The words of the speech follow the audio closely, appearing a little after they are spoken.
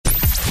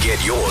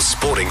Get your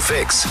sporting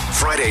fix.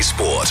 Friday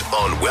Sport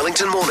on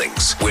Wellington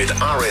Mornings with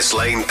RS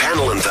Lane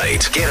Panel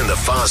Invade. Get in the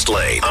fast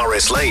lane.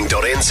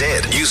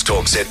 rslane.nz. News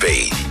Talk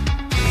ZB.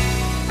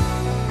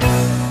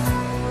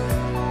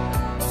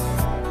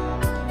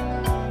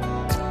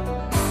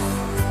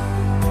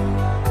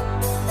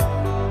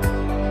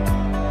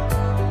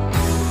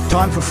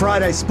 Time for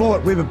Friday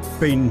Sport. We've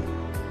been,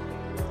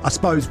 I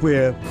suppose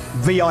we're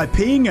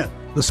VIPing it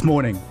this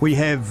morning. We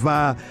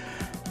have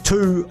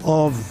two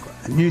of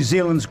New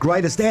Zealand's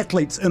greatest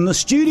athletes in the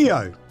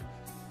studio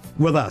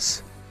with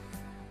us.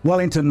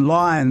 Wellington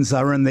Lions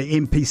are in the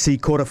MPC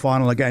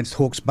quarterfinal against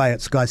Hawke's Bay at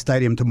Sky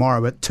Stadium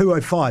tomorrow at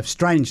 2:05.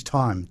 Strange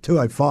time,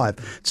 2:05.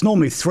 It's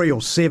normally 3 or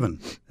 7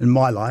 in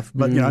my life,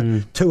 but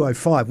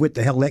 2:05. Where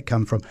the hell that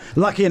come from?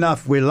 Lucky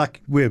enough,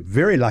 we're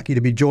very lucky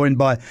to be joined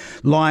by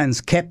Lions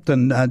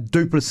captain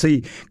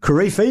Duplessis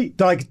Kirifi.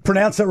 Did I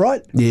pronounce it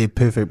right? Yeah,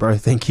 perfect, bro.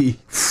 Thank you.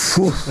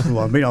 Well,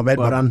 I mean, I've had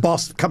my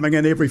boss coming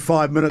in every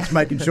 5 minutes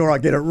making sure I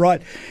get it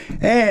right.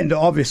 And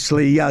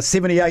obviously,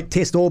 78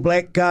 Test All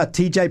Black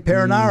TJ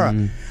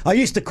Perenara. I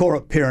used to call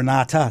it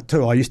Perenata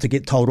too. I used to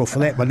get told off for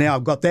that, but now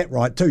I've got that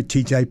right too.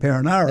 TJ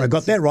Perenara. I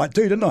got that right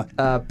too, didn't I?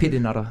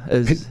 Perenara.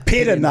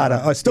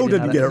 Perenara. I still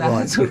didn't get it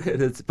right.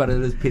 But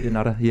it is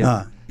Perenara,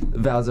 yeah.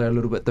 Vowels are a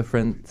little bit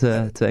different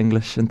to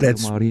English and to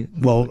Māori.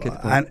 Well,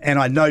 and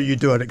I know you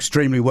do it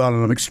extremely well,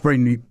 and I'm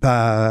extremely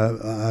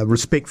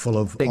respectful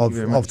of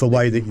the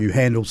way that you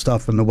handle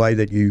stuff and the way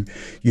that you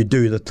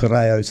do the te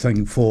reo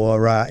thing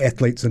for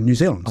athletes in New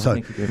Zealand.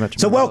 Thank you very much.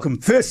 So welcome.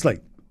 Firstly,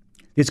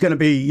 it's going to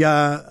be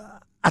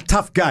a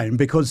tough game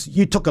because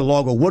you took a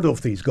log of wood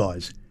off these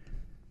guys,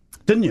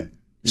 didn't you?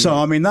 Yeah. So,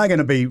 I mean, they're going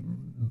to be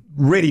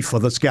ready for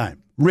this game,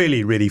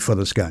 really ready for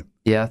this game.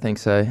 Yeah, I think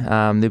so.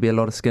 There'll be a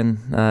lot of skin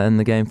in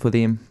the game for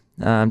them,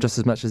 just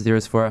as much as there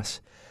is for us.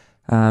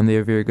 They're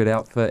a very good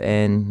outfit,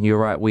 and you're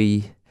right,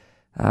 we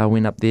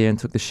went up there and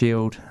took the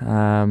shield.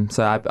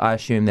 So I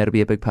assume that'll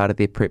be a big part of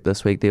their prep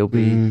this week. There'll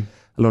be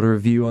a lot of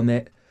review on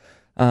that.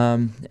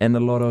 And a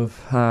lot of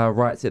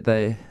wrongs that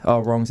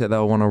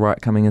they'll want to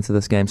right coming into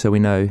this game. So we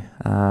know,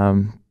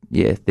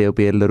 there'll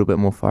be a little bit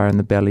more fire in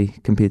the belly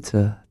compared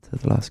to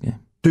the last game.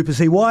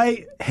 Duplessis,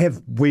 why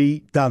have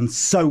we done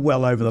so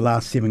well over the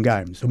last 7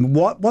 games? And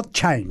what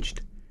changed?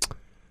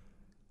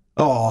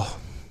 I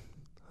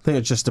think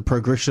it's just a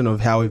progression of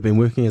how we've been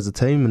working as a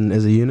team and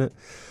as a unit.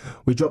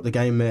 We dropped the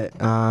game at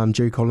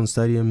Jerry Collins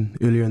Stadium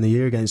earlier in the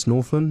year against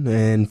Northland,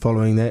 and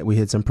following that we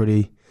had some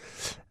pretty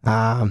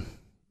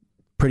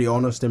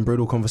honest and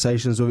brutal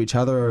conversations with each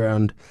other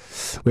around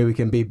where we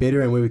can be better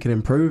and where we can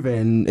improve,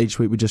 and each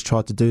week we just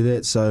tried to do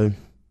that. So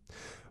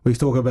we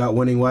talk about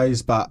winning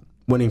ways, but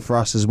winning for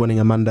us is winning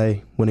a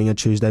Monday, winning a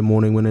Tuesday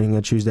morning, winning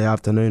a Tuesday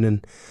afternoon,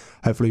 and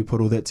hopefully we put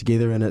all that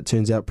together and it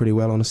turns out pretty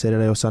well on a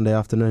Saturday or Sunday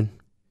afternoon.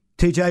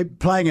 TJ,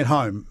 playing at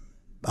home,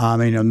 I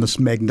mean, in this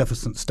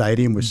magnificent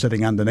stadium, we're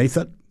sitting underneath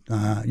it.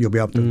 You'll be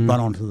able to run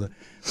onto the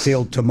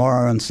field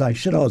tomorrow and say,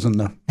 shit, I was in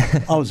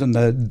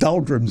the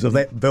doldrums of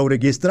that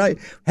building yesterday.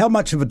 How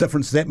much of a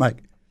difference does that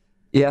make?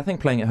 Yeah, I think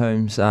playing at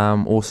home's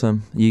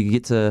awesome. You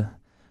get to,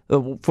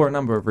 for a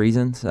number of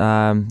reasons,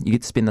 you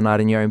get to spend the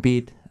night in your own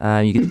bed,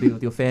 you get to be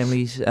with your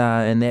families,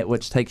 and that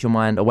which takes your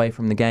mind away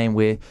from the game,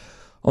 where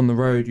on the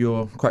road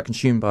you're quite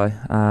consumed by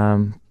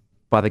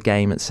the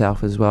game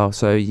itself as well.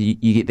 So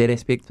you get that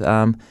aspect.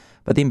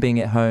 But then being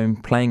at home,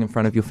 playing in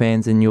front of your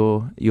fans and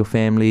your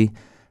family,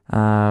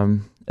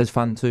 is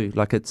fun too.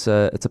 Like it's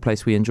a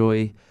place we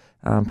enjoy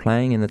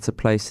playing, and it's a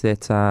place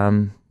that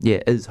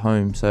is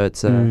home. So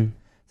it's a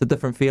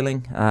different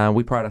feeling.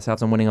 We pride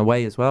ourselves on winning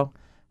away as well,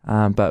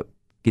 but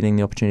getting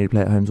the opportunity to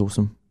play at home is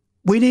awesome.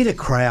 We need a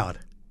crowd.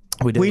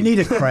 We need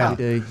a crowd.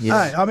 We do,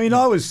 yes. Hey, I mean,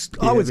 I was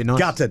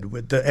gutted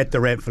at the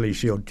Ranfurly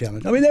Shield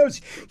Challenge. I mean, that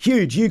was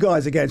huge. You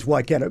guys against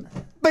Waikato,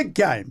 big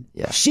game,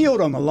 Shield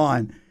on the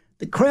line.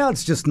 The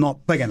crowd's just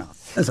not big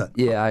enough, is it?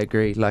 Yeah, I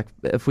agree. Like,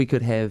 if we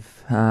could have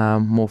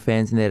more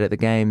fans in that at the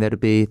game, that'd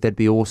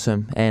be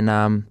awesome. And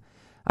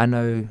I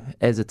know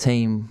as a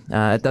team,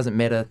 it doesn't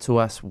matter to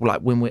us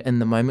like when we're in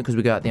the moment, because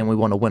we go out there and we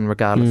want to win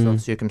regardless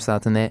of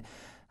circumstance and that.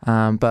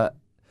 But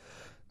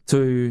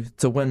to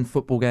win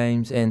football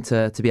games and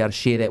to be able to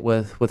share that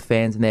with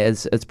fans, and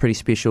that it's pretty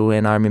special.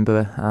 And I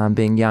remember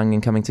being young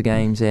and coming to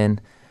games, and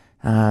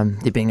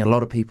there being a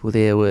lot of people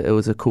there. It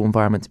was a cool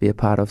environment to be a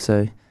part of.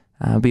 So.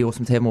 It'd be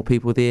awesome to have more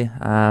people there.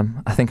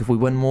 I think if we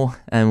win more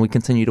and we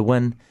continue to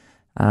win,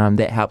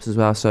 that helps as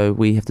well. So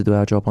we have to do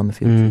our job on the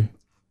field too.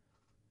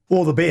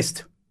 All the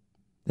best.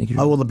 Thank you.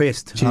 All the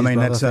best. Cheers, I mean,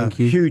 brother. that's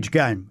a huge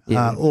game.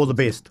 Yeah. All the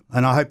best.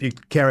 And I hope you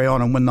carry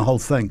on and win the whole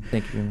thing.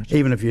 Thank you very much.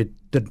 Even if you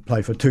didn't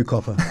play for two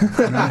copper.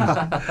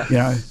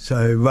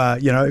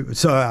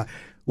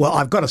 Well,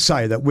 I've got to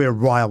say that we're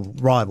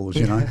rivals,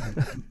 you know.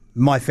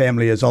 My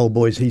family is old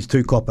boys, he's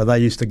two copper. They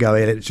used to go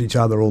at each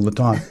other all the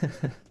time.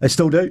 They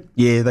still do?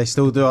 Yeah, they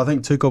still do. I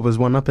think two coppers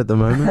one up at the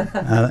moment.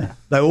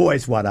 They're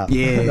always one up.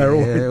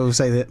 We'll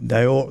say that.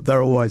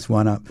 They're always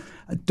one up.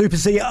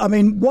 Duplessis, I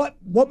mean,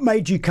 what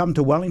made you come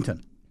to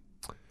Wellington?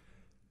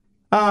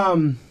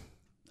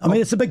 I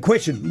mean, it's a big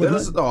question.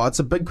 It's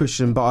a big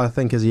question, but I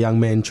think as a young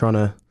man trying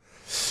to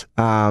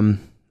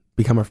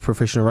become a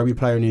professional rugby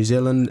player in New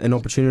Zealand, an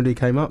opportunity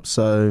came up,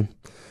 so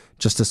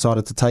just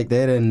decided to take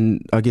that,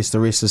 and I guess the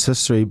rest is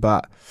history.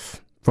 But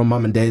from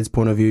mum and dad's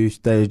point of view,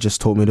 they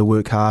just taught me to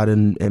work hard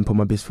and put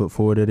my best foot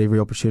forward at every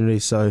opportunity.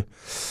 So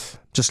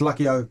just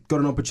lucky I got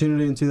an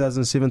opportunity in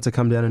 2007 to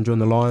come down and join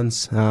the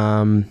Lions.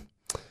 And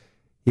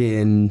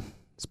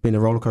it's been a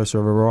rollercoaster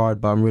of a ride,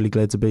 but I'm really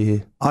glad to be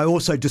here. I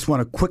also just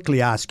want to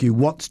quickly ask you,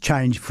 what's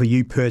changed for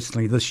you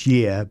personally this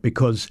year,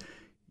 because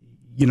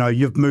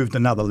you've moved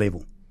another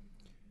level.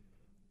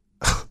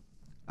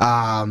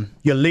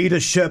 Your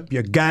leadership,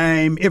 your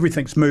game,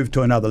 everything's moved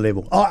to another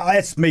level.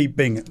 That's me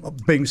being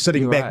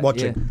sitting You're back right,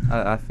 watching.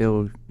 Yeah. I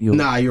feel you're...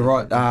 No, you're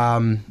right.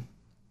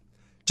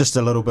 Just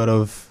had a little bit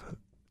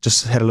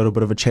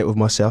of a chat with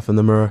myself in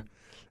the mirror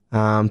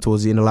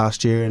towards the end of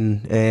last year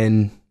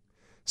and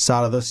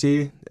start of this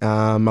year,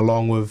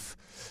 along with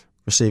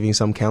receiving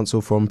some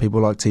counsel from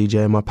people like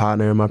TJ and my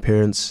partner and my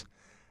parents.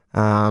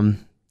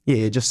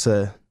 Just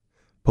to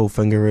pull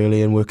finger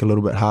really and work a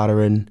little bit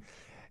harder and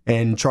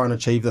try and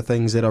achieve the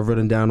things that I've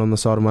written down on the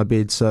side of my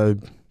bed. So,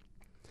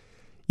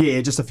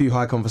 just a few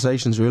high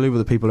conversations really with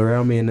the people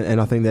around me,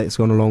 and I think that's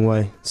gone a long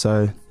way.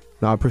 So,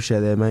 no, I appreciate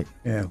that, mate.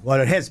 Yeah,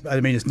 well, it has.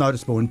 I mean, it's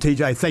noticeable. And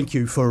TJ, thank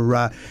you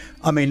for.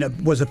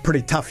 It was a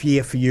pretty tough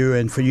year for you,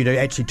 and for you to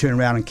actually turn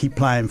around and keep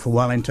playing for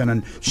Wellington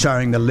and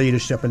showing the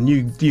leadership. And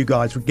you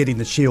guys were getting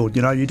the shield.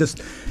 You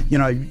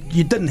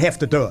didn't have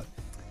to do it.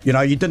 You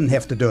didn't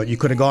have to do it. You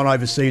could have gone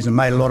overseas and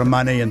made a lot of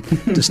money and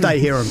to stay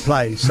here and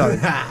play. So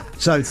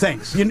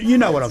thanks. You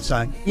know what I'm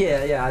saying.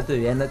 Yeah, I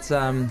do. And it's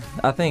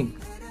I think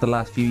the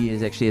last few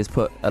years actually has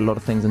put a lot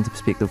of things into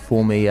perspective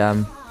for me.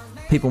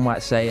 People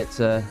might say it's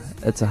a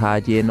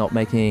hard year not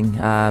making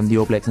the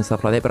All Blacks and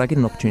stuff like that, but I get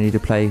an opportunity to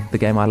play the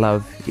game I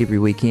love every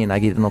weekend. I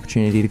get an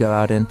opportunity to go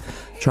out and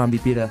try and be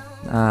better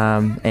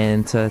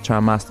and to try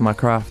and master my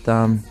craft.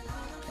 And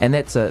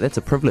that's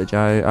a privilege.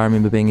 I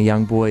remember being a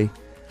young boy.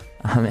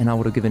 And I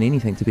would have given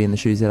anything to be in the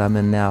shoes that I'm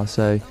in now.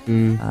 So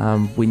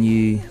when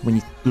you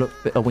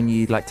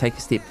take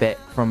a step back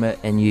from it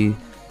and you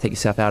take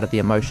yourself out of the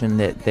emotion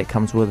that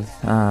comes with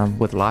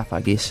life,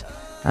 I guess,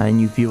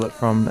 and you view it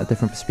from a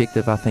different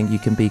perspective, I think you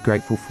can be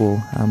grateful for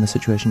the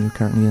situation you're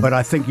currently in. But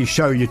I think you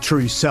show your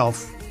true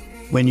self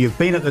when you've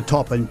been at the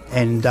top and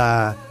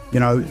at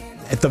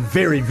the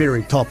very,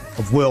 very top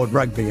of world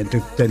rugby, and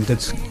to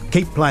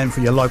keep playing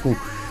for your local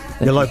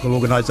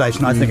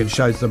organisation. I think it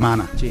shows the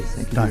mana. Cheers,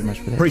 thank you very much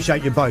for that.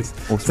 Appreciate you both.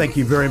 Awesome. Thank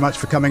you very much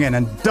for coming in.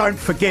 And don't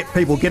forget,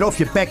 people, get off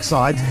your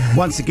backsides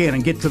once again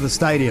and get to the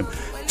stadium.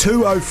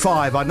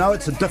 2:05. I know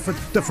it's a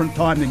different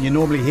time than you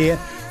normally hear.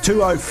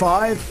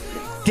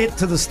 2:05. Get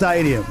to the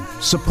stadium.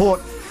 Support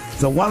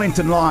the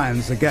Wellington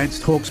Lions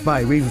against Hawke's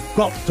Bay. We've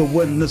got to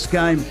win this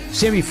game.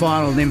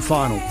 Semi-final and then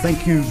final.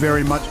 Thank you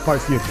very much,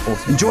 both of you.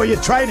 Awesome. Enjoy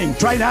your training.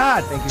 Train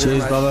hard.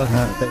 Cheers, brother.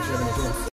 Thanks for having us on.